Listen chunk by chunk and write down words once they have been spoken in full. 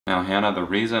Now, Hannah, the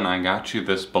reason I got you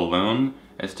this balloon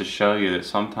is to show you that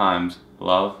sometimes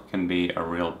love can be a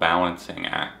real balancing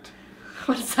act.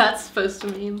 What is that supposed to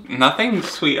mean? Nothing,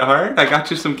 sweetheart. I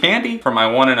got you some candy for my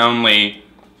one and only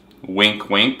wink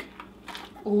wink.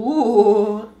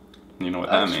 Ooh. You know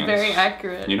what that That's means. very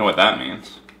accurate. You know what that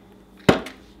means.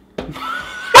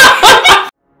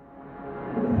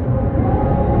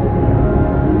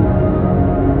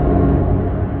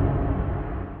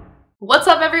 What's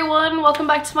up, everyone? Welcome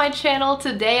back to my channel.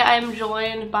 Today I'm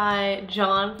joined by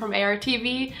John from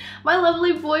ARTV, my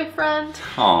lovely boyfriend.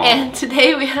 Aww. And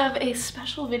today we have a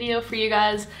special video for you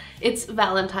guys. It's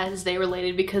Valentine's Day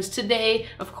related because today,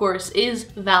 of course, is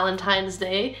Valentine's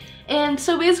Day. And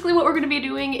so basically what we're going to be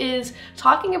doing is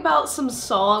talking about some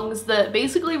songs that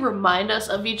basically remind us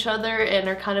of each other and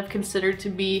are kind of considered to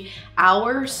be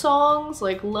our songs,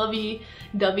 like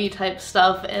lovey-dovey type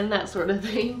stuff and that sort of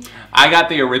thing. I got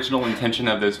the original intention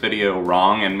of this video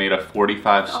wrong and made a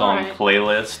 45 song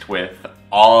playlist with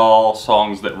all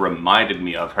songs that reminded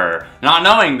me of her, not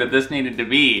knowing that this needed to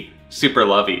be super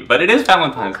lovey. But it is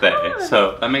Valentine's Day,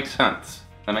 so that makes sense.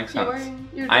 That makes sense.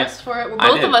 You're dressed for it. Well,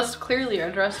 both of us clearly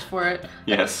are dressed for it.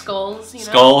 Yes. Like skulls, you know?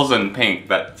 Skulls and pink.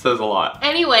 That says a lot.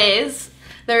 Anyways,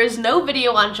 there is no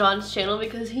video on John's channel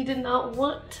because he did not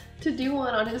want to do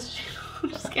one on his channel. I'm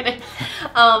just kidding.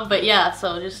 But yeah,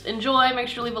 so just enjoy. Make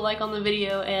sure to leave a like on the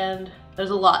video, and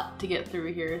there's a lot to get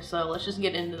through here. So let's just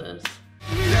get into this.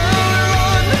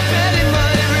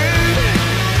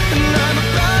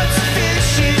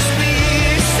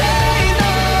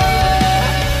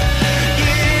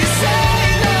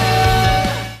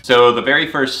 So the very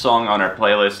first song on our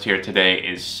playlist here today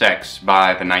is Sex by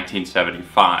the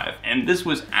 1975. And this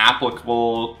was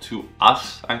applicable to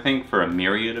us, I think, for a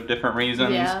myriad of different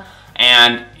reasons. Yeah.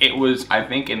 And it was, I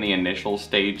think, in the initial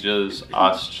stages,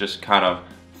 us just kind of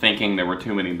thinking there were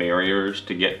too many barriers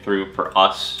to get through for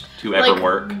us to ever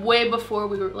work. Way before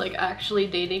we were like actually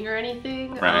dating or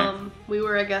anything. Right. We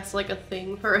were, I guess, like a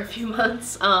thing for a few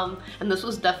months. And this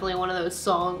was definitely one of those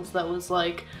songs that was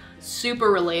like super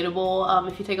relatable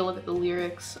if you take a look at the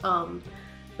lyrics.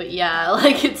 But yeah,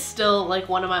 like it's still like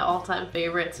one of my all-time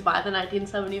favorites by the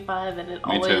 1975, and it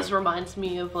always reminds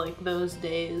me of like those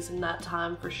days and that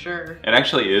time for sure. It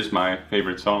actually is my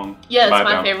favorite song. Yeah, it's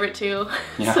my favorite too.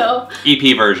 Yeah. So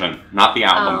EP version, not the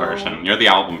album version. You're the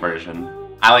album version.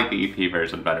 I like the EP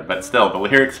version better, but still, the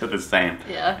lyrics are the same.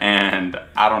 Yeah. And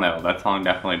I don't know, that song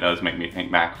definitely does make me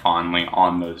think back fondly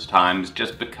on those times,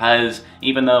 just because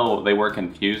even though they were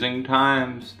confusing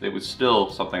times, it was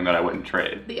still something that I wouldn't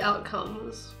trade. The outcome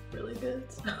was really good.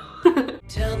 So.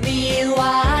 Tell me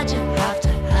why'd you have to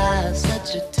have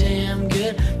such a damn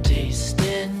good taste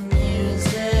in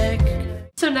music?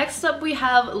 So next up we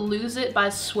have Lose It by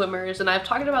Swimmers, and I've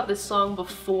talked about this song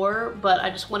before, but I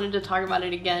just wanted to talk about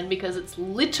it again because it's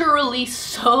literally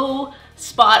so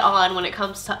spot on when it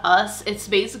comes to us. It's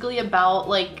basically about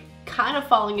like kind of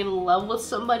falling in love with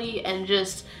somebody and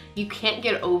just you can't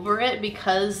get over it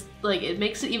because like it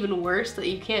makes it even worse that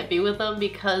you can't be with them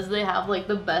because they have like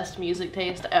the best music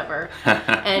taste ever.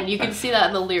 And you can see that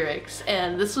in the lyrics.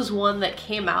 And this was one that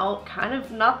came out kind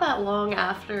of not that long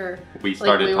after we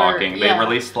started talking. They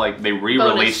released they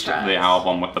re-released the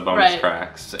album with the bonus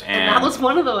tracks. And that was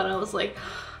one of them, and I was like,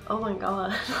 oh my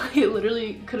god, it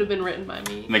literally could have been written by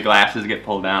me. The glasses get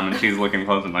pulled down and she's looking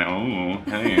close and like, oh,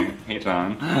 hey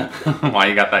John. Why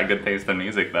you got that good taste in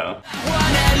music though?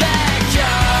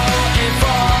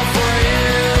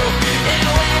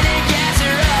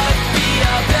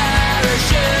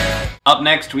 Up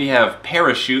next we have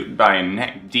Parachute by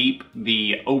Neck Deep,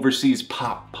 the overseas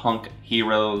pop punk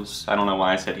heroes. I don't know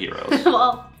why I said heroes.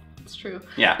 Well, it's true.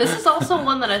 Yeah. This is also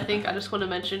one that I think I just want to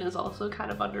mention is also kind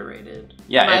of underrated.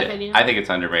 Yeah, in my opinion. I think it's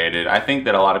underrated. I think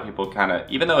that a lot of people kind of,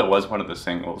 even though it was one of the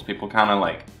singles, people kind of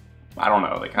like, I don't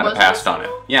know, they kind of passed on it.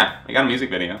 Yeah, they got a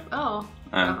music video. Oh.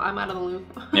 I'm out of the loop.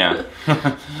 Yeah.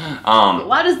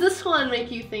 Why does this one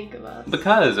make you think of us?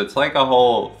 Because it's like a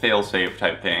whole fail-safe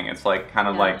type thing. It's like kind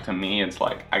of like, to me, it's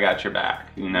like, I got your back,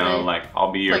 you know, like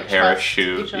I'll be your like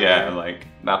parachute. Yeah, like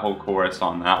that whole chorus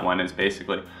on that one is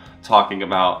basically talking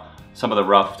about some of the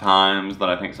rough times that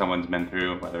I think someone's been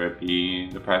through, whether it be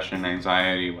depression,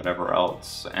 anxiety, whatever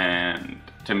else. And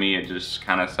to me, it just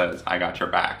kind of says, I got your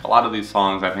back. A lot of these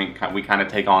songs, I think we kind of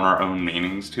take on our own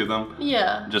meanings to them.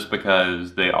 Yeah. Just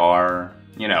because they are,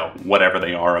 you know, whatever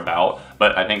they are about.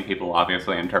 But I think people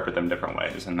obviously interpret them different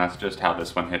ways. And that's just how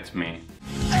this one hits me.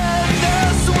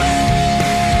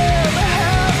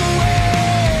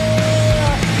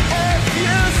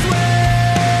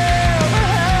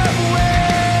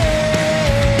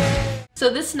 So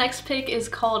this next pick is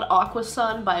called Aqua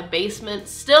Sun by Basement.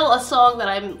 Still a song that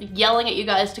I'm yelling at you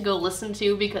guys to go listen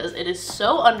to because it is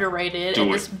so underrated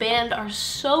and this band are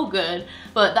so good,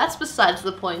 but that's besides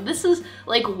the point. This is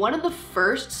like one of the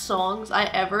first songs I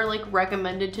ever like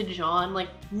recommended to John, like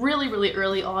really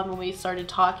early on when we started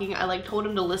talking. I like told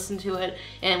him to listen to it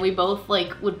and we both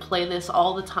like would play this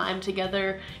all the time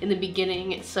together in the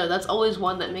beginning, so that's always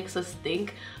one that makes us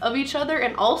think of each other.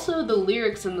 And also the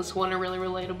lyrics in this one are really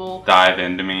relatable. Dive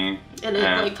into me and it,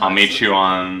 like, I'll meet you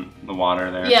on the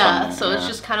water there. Yeah, so it's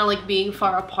just kind of like being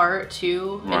far apart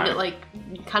too, and it, like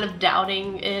kind of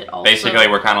doubting it also. Basically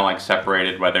we're kind of like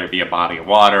separated, whether it be a body of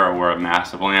water or we're a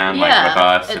massive land. Like with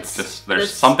us, it's just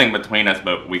there's something between us,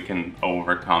 but we can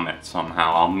overcome it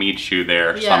somehow. I'll meet you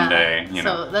there someday, you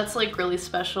know. So that's like really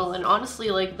special, and honestly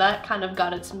like that kind of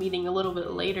got its meaning a little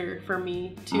bit later for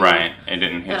me too. Right, it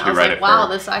didn't hit and you I was right like, at wow,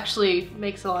 first. this actually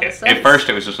makes a lot of sense. At first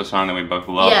it was just a song that we both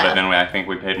loved, but then I think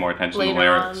we paid more attention to the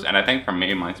lyrics. On. And I think for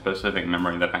me, my specific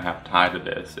memory that I have tied to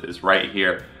this is right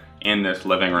here in this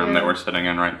living room that we're sitting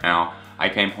in right now. I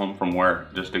came home from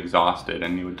work just exhausted,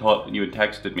 and you had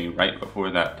texted me right before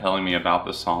that telling me about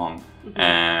the song.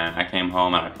 And I came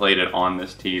home and I played it on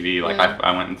this TV. Like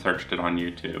I went and searched it on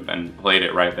YouTube and played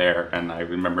it right there. And I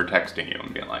remember texting you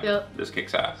and being like, this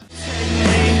kicks ass.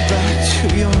 Back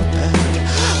to your bed.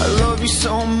 I love you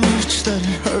so much that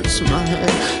it hurts my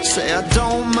head. Say I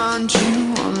don't mind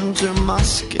you under my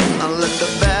skin. I let the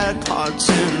bad parts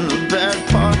in, the bad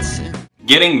parts in.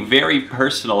 Getting very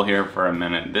personal here for a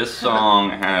minute. This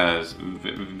song has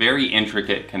very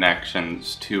intricate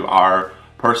connections to our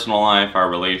personal life, our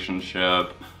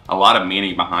relationship, a lot of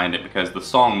meaning behind it because the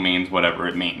song means whatever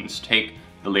it means. Take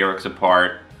the lyrics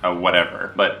apart,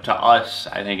 whatever. But to us,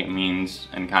 I think it means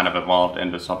and kind of evolved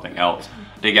into something else.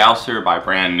 Dig Ouser by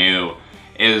Brand New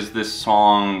is this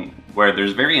song where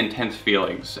there's very intense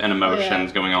feelings and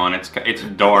emotions going on. It's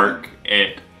dark.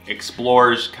 It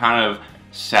explores kind of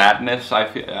sadness, I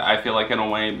feel like, in a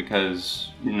way, because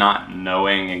not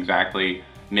knowing exactly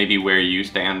maybe where you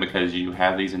stand because you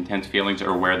have these intense feelings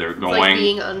or where they're going. Like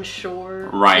being unsure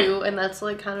too, and that's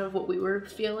like kind of what we were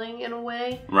feeling in a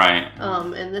way. Right.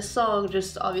 And this song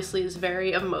just obviously is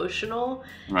very emotional.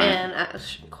 Right. And a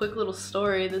quick little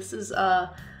story, this is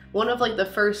one of like the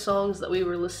first songs that we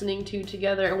were listening to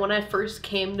together. And when I first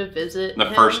came to visit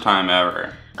him, first time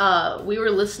ever, we were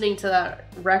listening to that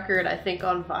record, I think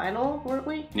on vinyl, weren't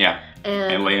we? Yeah.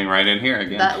 And laying right in here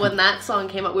again. When that song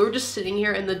came up, we were just sitting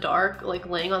here in the dark, like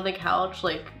laying on the couch,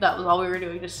 like that was all we were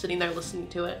doing, just sitting there listening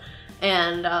to it.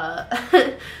 And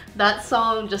that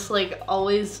song just like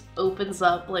always opens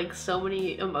up like so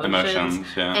many emotions,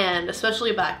 and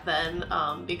especially back then,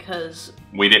 because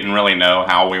we didn't really know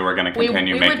how we were going to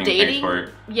continue making things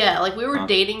work. Yeah, like we were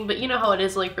dating, but you know how it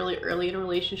is like really early in a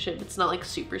relationship, it's not like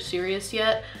super serious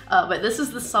yet. But this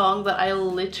is the song that I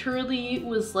literally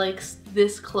was like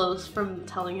this close from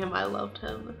telling him I loved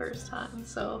him the first time.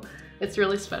 So it's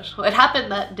really special. It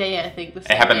happened that day, I think. It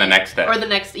happened the next day. Or the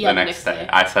next day.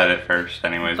 I said it first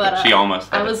anyways, but she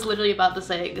almost said I was literally about to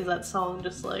say it because that song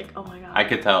just like, oh my god. I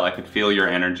could tell. I could feel your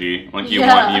energy. Like you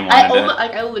wanted it.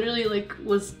 I literally like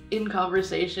was in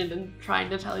conversation and trying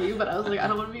to tell you, but I was like, I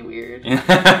don't want to be weird. Therefore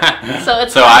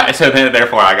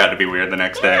I got to be weird the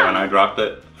next day when I dropped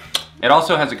it. It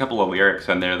also has a couple of lyrics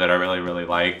in there that I really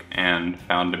like and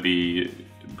found to be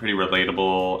pretty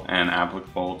relatable and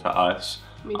applicable to us.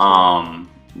 Me too.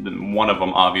 One of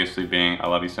them obviously being I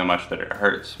love you so much that it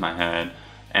hurts my head,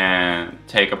 and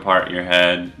take apart your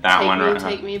head.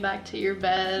 Take me back to your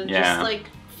bed. Yeah. Just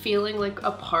like feeling like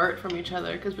apart from each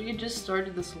other because we had just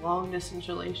started this long distance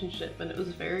relationship and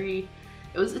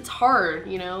it's hard,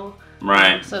 you know?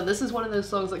 Right. So this is one of those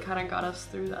songs that kind of got us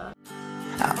through that.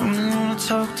 I only wanna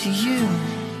talk to you.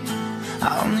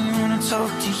 I only wanna talk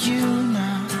to you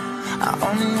now. I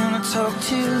only wanna talk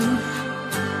to you.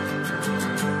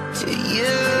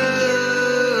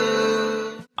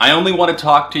 I Only Want to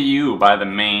Talk to You by The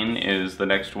Main is the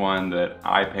next one that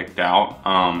I picked out.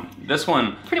 This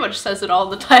one pretty much says it all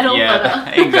in the title. Yeah,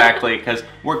 but, exactly, because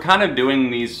we're kind of doing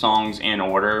these songs in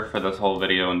order for this whole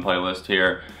video and playlist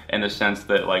here, in the sense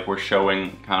that like we're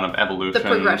showing kind of evolutions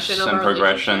and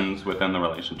progressions within the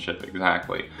relationship,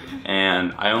 exactly.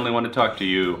 And I Only Want to Talk to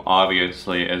You,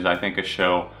 obviously, is I think a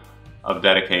show of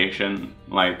dedication,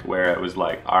 like where it was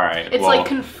like, all right, it's like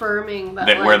confirming that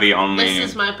like, we're the only, this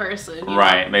is my person,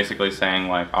 right? Basically saying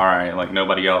like, all right, like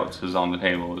nobody else is on the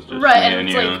table, it's just right, me and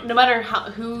it's you. Like no matter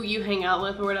who you hang out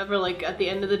with or whatever, like at the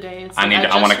end of the day, it's I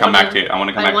want to come back to you. I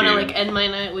want to like end my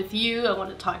night with you. I want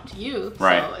to talk to you.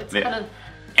 Right. So it's kind of.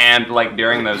 And like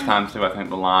during those times too, I think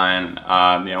the line,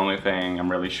 the only thing I'm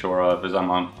really sure of is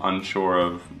I'm unsure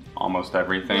of almost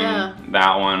everything. Yeah.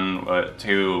 That one,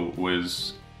 too,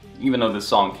 was, even though this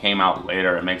song came out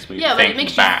later, it makes me think back. Yeah, but it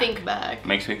makes you think back. It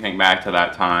makes me think back to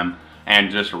that time.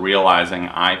 And just realizing,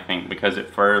 I think, because at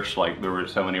first, like, there were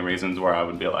so many reasons where I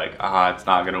would be like, it's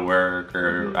not gonna work,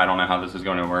 or I don't know how this is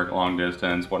gonna work long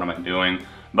distance, what am I doing?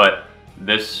 But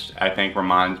this, I think,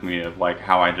 reminds me of, like,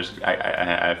 how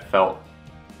I felt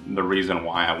the reason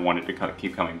why I wanted to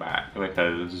keep coming back,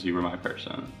 because you were my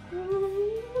person.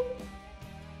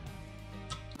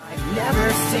 I've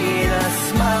never seen a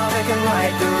smile that can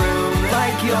light the room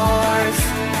like yours.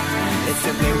 It's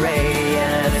simply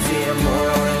radiant, I see it more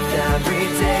with every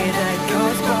day that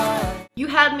goes by. You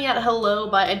Had Me at Hello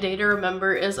by A Day to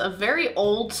Remember is a very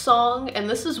old song, and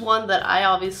this is one that I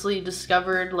obviously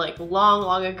discovered like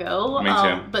long ago. Me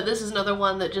too. But this is another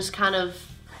one that just kind of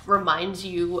reminds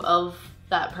you of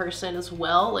that person as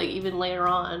well, like even later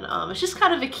on. It's just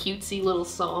kind of a cutesy little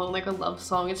song, like a love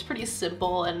song. It's pretty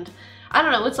simple, and I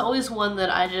don't know, it's always one that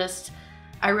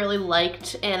I really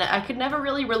liked, and I could never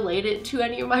really relate it to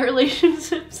any of my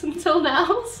relationships until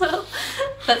now, so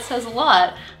that says a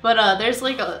lot. But there's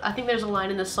like I think there's a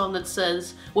line in this song that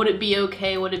says, would it be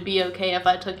okay if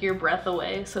I took your breath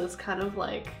away? So it's kind of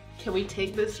like, can we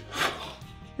take this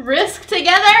risk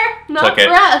together? Not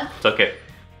breath. Took it.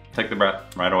 Take the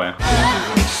breath right away.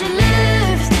 She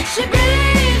lives, she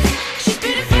breathes, she's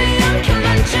beautifully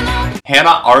unconventional.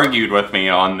 Hannah argued with me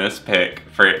on this pick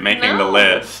for making the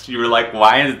list. You were like,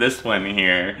 why is this one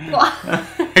here?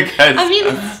 Because I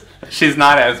mean, she's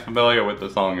not as familiar with the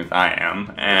song as I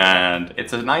am. And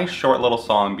it's a nice short little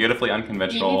song, beautifully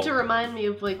unconventional. you need to remind me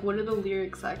of like, what do the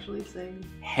lyrics actually say?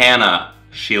 Hannah,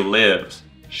 she lives,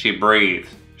 she breathes,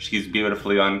 she's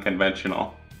beautifully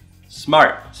unconventional.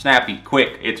 Smart, snappy,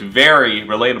 quick. It's very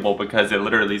relatable because it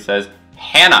literally says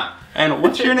Hannah. And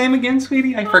what's your name again,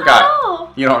 sweetie? I forgot.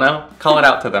 Know. You don't know? Call it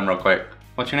out to them real quick.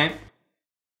 What's your name?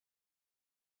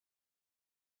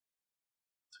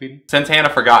 Sweetie? Since Hannah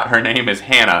forgot, her name is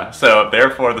Hannah, so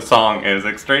therefore the song is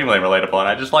extremely relatable, and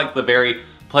I just like the very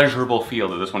pleasurable feel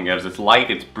that this one gives. It's light,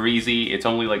 it's breezy, it's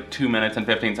only like 2 minutes and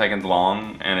 15 seconds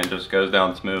long, and it just goes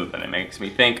down smooth, and it makes me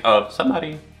think of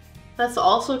somebody. That's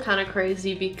also kind of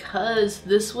crazy because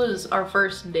this was our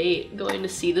first date going to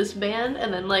see this band,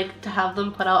 and then like to have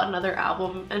them put out another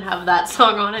album and have that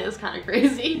song on it is kind of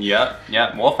crazy.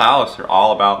 Yep. Wolf Alice are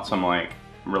all about some like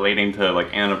relating to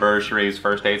like anniversaries,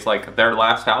 first dates. Like their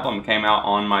last album came out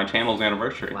on my channel's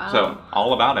anniversary. Wow. So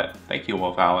all about it. Thank you,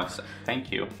 Wolf Alice.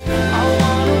 Thank you. I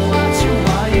wanna watch you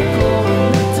while you glow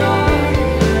in the dark.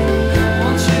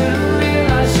 Want you to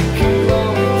realize you can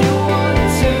glow if you want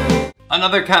to.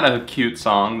 Another kind of cute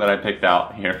song that I picked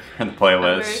out here in the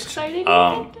playlist. I'm very excited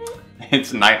you picked it.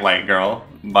 It's Nightlight Girl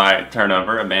by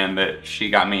Turnover, a band that she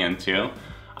got me into.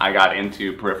 I got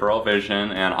into Peripheral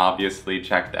Vision and obviously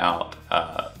checked out,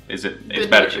 it's Good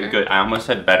better, Nature. good, I almost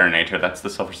said Better Nature, that's the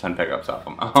Silver Sun Pickups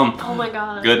album. Oh my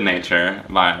god. Good Nature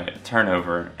by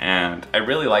Turnover, and I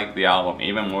really liked the album,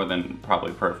 even more than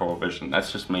probably Peripheral Vision.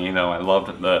 That's just me though, I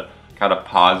loved the kind of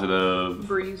positive,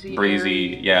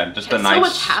 breezy, yeah, just a it's nice, so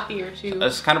much happier too.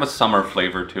 it's kind of a summer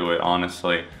flavor to it,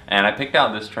 honestly. And I picked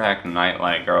out this track,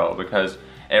 Nightlight Girl, because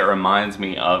it reminds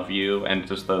me of you and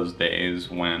just those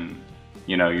days when,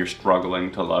 you know, you're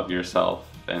struggling to love yourself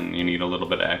and you need a little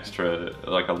bit extra,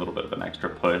 like a little bit of an extra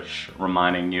push,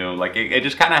 reminding you, like it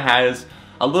just kind of has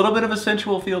a little bit of a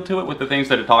sensual feel to it with the things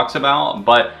that it talks about,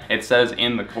 but it says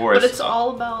in the chorus. But it's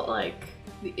all about like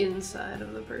the inside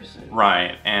of the person.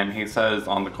 Right, and he says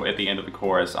at the end of the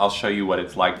chorus, I'll show you what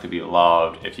it's like to be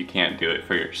loved if you can't do it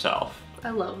for yourself.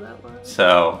 I love that line.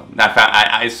 So,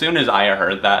 as soon as I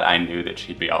heard that, I knew that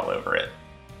she'd be all over it.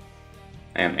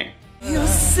 And me. You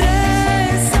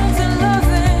say something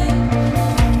loving.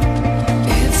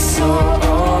 It's so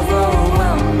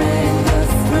overwhelming, the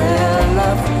thrill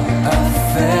of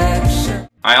affection.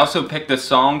 I also picked this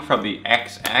song from the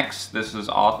XX. This is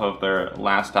off of their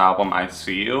last album, I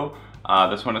See You.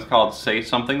 This one is called Say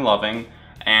Something Loving.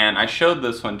 And I showed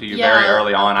this one to you very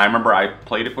early on. I remember I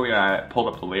played it for you and I pulled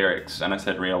up the lyrics and I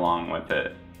said read along with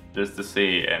it just to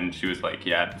see. And she was like,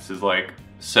 yeah, this is like,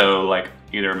 so like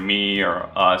either me or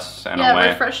us in a way. Yeah,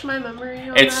 refresh my memory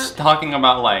on It's that. talking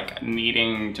about like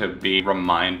needing to be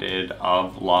reminded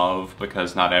of love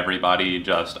because not everybody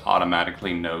just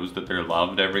automatically knows that they're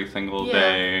loved every single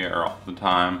day or all the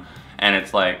time. And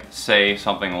it's like, say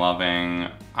something loving,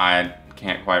 I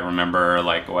can't quite remember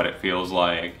like what it feels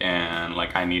like, and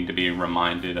like I need to be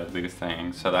reminded of these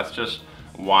things. So that's just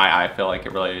why I feel like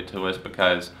it related to us,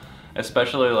 because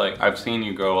especially like I've seen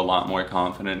you grow a lot more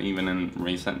confident even in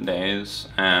recent days.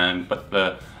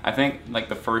 I think like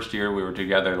the first year we were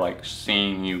together, like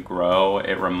seeing you grow,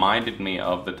 it reminded me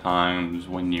of the times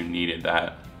when you needed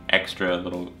that extra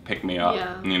little pick me up.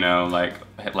 Yeah. You know, like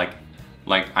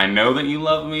I know that you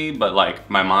love me, but like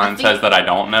my mind says that I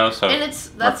don't know, so and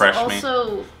that's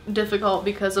also difficult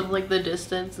because of like the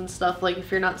distance and stuff. Like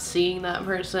if you're not seeing that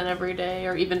person every day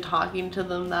or even talking to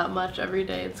them that much every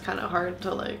day, it's kind of hard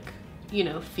to like, you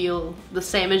know, feel the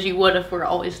same as you would if we're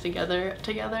always together.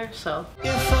 So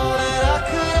If all that I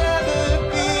could ever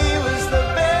be was the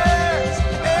best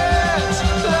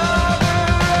lover.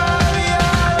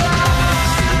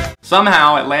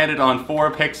 somehow it landed on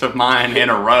 4 picks of mine in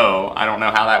a row. I don't know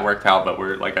how that worked out, but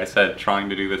we're, like I said, trying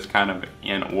to do this kind of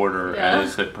in order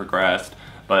as it progressed.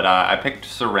 But I picked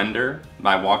Surrender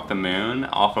by Walk the Moon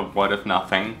off of What If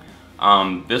Nothing.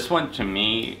 This one to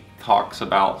me talks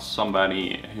about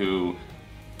somebody who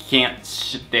can't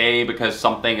stay because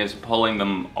something is pulling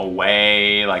them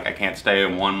away. Like, I can't stay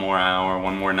one more hour,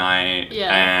 one more night.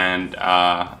 Yeah. And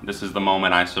this is the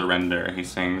moment I surrender, he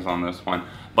sings on this one.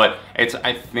 But it's,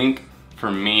 I think, for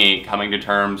me, coming to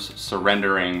terms,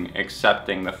 surrendering,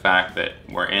 accepting the fact that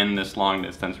we're in this long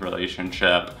distance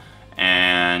relationship,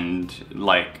 and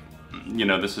like, you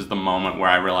know, this is the moment where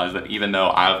I realize that even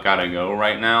though I've got to go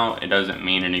right now, it doesn't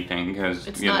mean anything because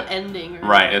it's not ending.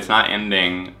 Right, it's not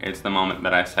ending. It's the moment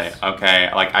that I say,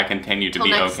 okay, like I continue to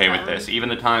be okay with this. Even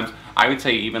the times, I would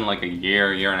say even like a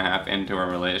year and a half into a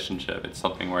relationship, it's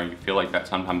something where you feel like that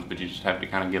sometimes, but you just have to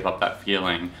kind of give up that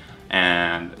feeling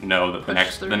and know that the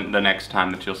next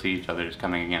time that you'll see each other is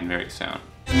coming again very soon.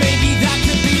 Maybe that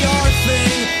could be our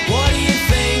thing. What do you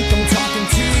think? I'm talking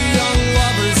to young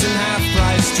lovers in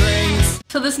half-price drinks.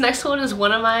 So this next one is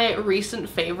one of my recent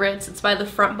favorites. It's by the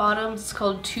Front Bottoms. It's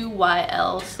called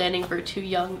 2YL, standing for Two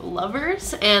Young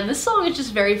Lovers. And this song is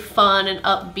just very fun and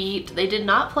upbeat. They did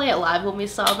not play it live when we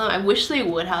saw them. I wish they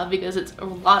would have because it's a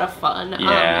lot of fun.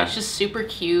 Yeah. It's just super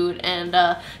cute and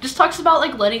just talks about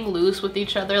like letting loose with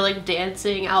each other, like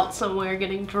dancing out somewhere,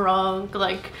 getting drunk,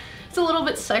 like it's a little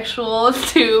bit sexual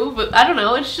too, but I don't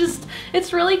know,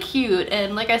 it's really cute,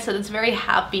 and like I said, it's very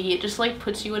happy. It just like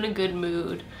puts you in a good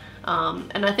mood.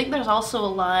 And I think there's also a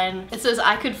line, it says,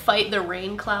 I could fight the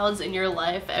rain clouds in your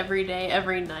life every day,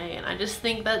 every night, and I just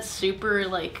think that's super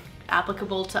like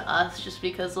applicable to us just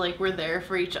because like we're there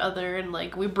for each other and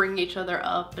like we bring each other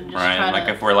up and just try like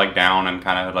to, if we're like down and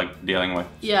kind of like dealing with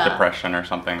depression or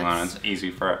something, then it's easy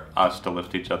for us to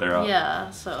lift each other up. Yeah,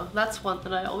 so that's one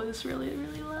that I always really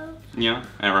love. Yeah,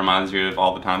 and it reminds you of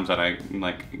all the times that I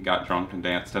like got drunk and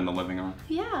danced in the living room.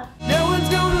 Yeah. No one's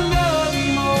gonna love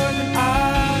you more than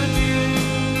I do.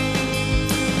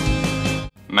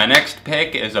 My next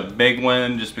pick is a big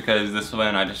one just because this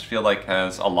one I just feel like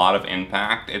has a lot of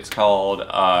impact. It's called,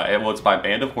 it's by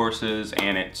Band of Horses,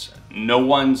 and it's No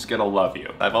One's Gonna Love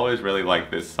You. I've always really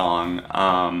liked this song.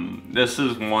 This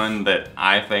is one that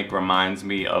I think reminds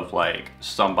me of like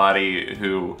somebody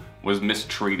who was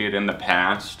mistreated in the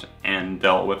past and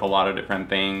dealt with a lot of different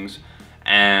things,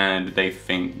 and they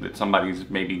think that somebody's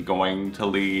maybe going to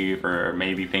leave, or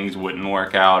maybe things wouldn't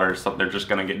work out, or they're just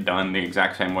gonna get done the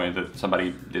exact same way that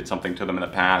somebody did something to them in the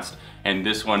past. And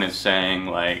this one is saying,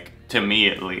 like, to me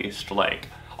at least, like,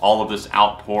 all of this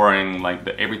outpouring, like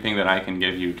everything that I can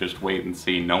give you, just wait and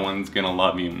see. No one's gonna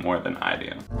love you more than I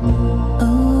do.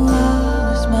 Oh,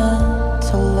 I was meant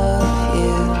to love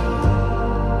you,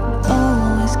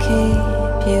 always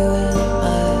keep you in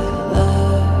my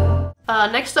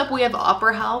life. Next up we have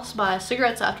Opera House by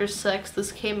Cigarettes After Sex.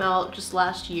 This came out just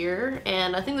last year,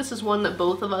 and I think this is one that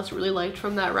both of us really liked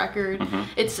from that record.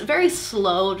 It's very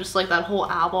slow, just like that whole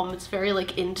album. It's very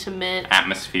like intimate.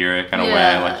 Atmospheric in a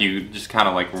way. Like you just kind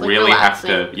of like really have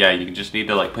to, you just need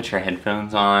to like put your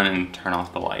headphones on and turn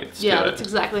off the lights. Yeah, that's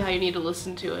exactly how you need to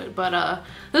listen to it. But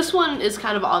this one is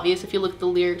kind of obvious if you look at the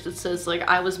lyrics. It says like,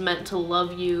 I was meant to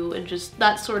love you, and just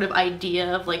that sort of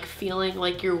idea of like feeling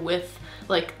like you're with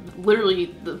like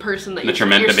literally the person that you're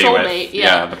meant to be with.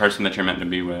 Yeah, the person that you're meant to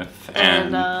be with.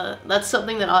 And that's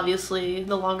something that obviously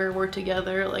the longer we're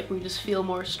together, like we just feel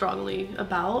more strongly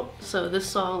about. So this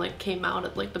song like came out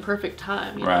at like the perfect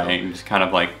time. You know? Just kind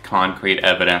of like concrete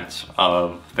evidence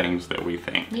of things that we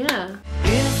think. Yeah.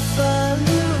 If I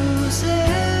lose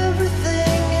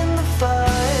everything in the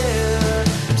fire,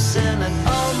 I'm sending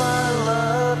all my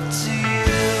love to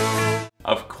you.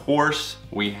 Of course,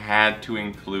 we had to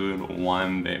include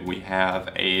one that we have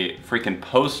a freaking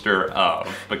poster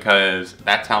of, because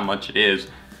that's how much it is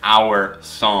our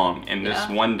song, and this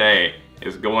one day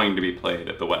is going to be played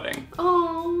at the wedding.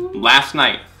 Oh. Last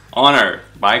Night on Earth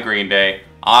by Green Day,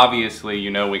 obviously, you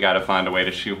know, we got to find a way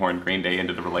to shoehorn Green Day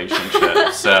into the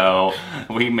relationship. So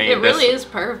we made it really is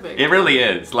perfect. It really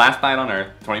is. Last Night on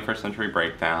Earth, 21st Century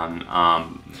Breakdown.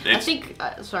 I think,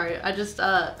 sorry, I just,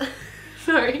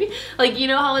 sorry. Like, you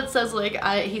know how it says, like,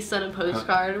 he sent a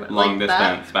postcard? Long like,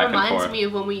 distance, back and forth. Reminds me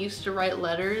of when we used to write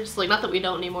letters. Like, not that we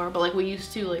don't anymore, but, like, we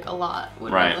used to, like, a lot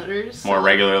with right. letters. More so,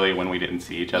 regularly when we didn't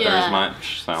see each other as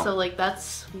much. So, like,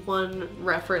 that's one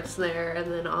reference there.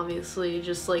 And then, obviously,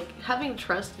 just, like, having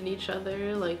trust in each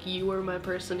other. Like, you are my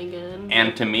person again. And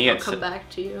like, to me, I'll come back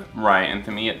to you. Right, and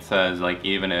to me it says, like,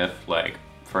 even if, like,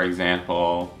 for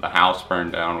example, the house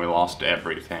burned down, we lost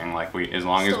everything. Like, as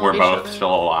long as we're both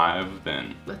still alive,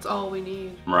 then that's all we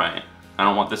need. Right. I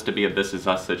don't want this to be a This Is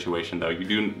Us situation, though.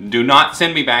 You do not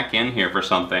send me back in here for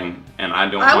something, and I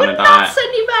don't want to die. I would not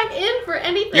send you back in for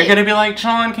anything. You're gonna be like,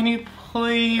 Sean, can you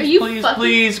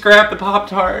please grab the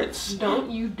Pop-Tarts? Don't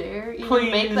you dare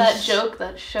even make that joke.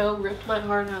 That show ripped my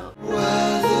heart out.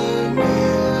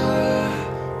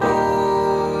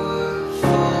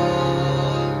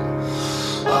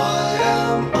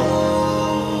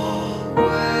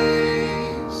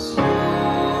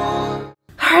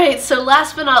 Alright, so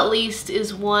last but not least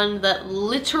is one that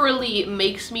literally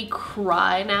makes me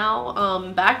cry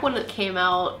now. Back when it came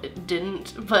out, it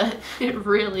didn't, but it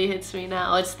really hits me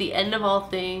now. It's The End of All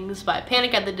Things by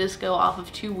Panic! At the Disco off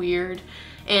of Too Weird.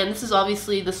 And this is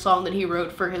obviously the song that he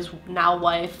wrote for his now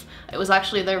wife. It was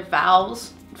actually their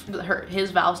vows,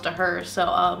 his vows to her,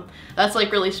 so that's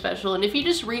like really special. And if you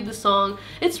just read the song,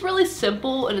 it's really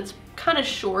simple and it's kind of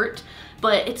short,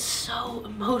 but it's so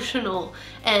emotional.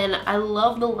 And I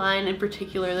love the line in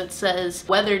particular that says,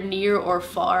 whether near or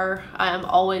far, I am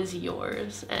always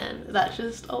yours. And that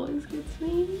just always gets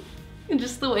me. And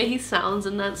just the way he sounds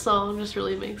in that song just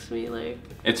really makes me like...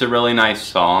 It's a really nice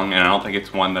song, and I don't think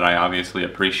it's one that I obviously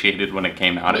appreciated when it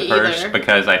came out at first,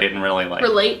 because I didn't really like...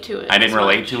 relate to it. I didn't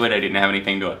relate to it, I didn't have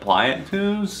anything to apply it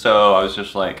to, so I was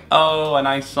just like, oh, a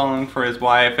nice song for his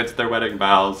wife, it's their wedding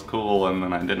vows, cool, and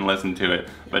then I didn't listen to it.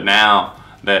 But now,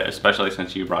 that especially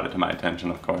since you brought it to my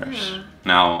attention, of course,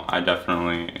 now I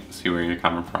definitely see where you're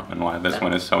coming from and why this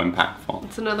one is so impactful.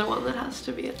 It's another one that has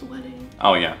to be at the wedding.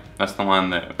 Oh yeah, that's the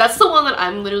one that... That's the one that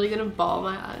I'm literally gonna bawl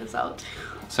my eyes out to.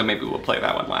 So maybe we'll play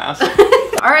that one last.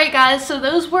 Alright guys, so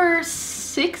those were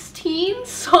 16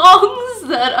 songs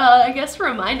that I guess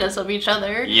remind us of each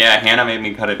other. Yeah, Hannah made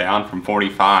me cut it down from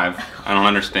 45. I don't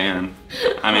understand.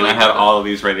 I mean, I had all of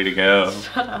these ready to go.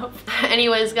 Shut up.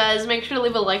 Anyways, guys, make sure to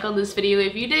leave a like on this video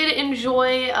if you did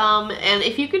enjoy, and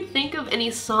if you could think of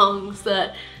any songs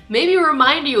that maybe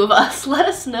remind you of us, let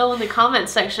us know in the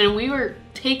comments section. We were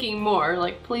taking more,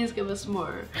 like, please give us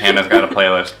more. Hannah's got a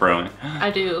playlist brewing.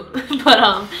 I do.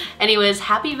 But anyways,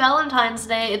 happy Valentine's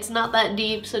Day. It's not that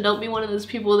deep, so don't be one of those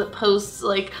people that posts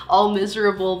like all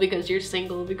miserable because you're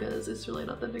single, because it's really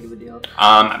not that big of a deal.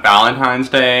 Valentine's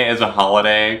Day is a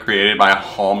holiday created by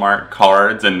Hallmark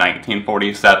Cards in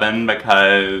 1947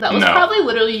 because... That was probably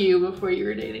literally you before you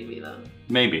were dating me though.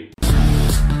 Maybe.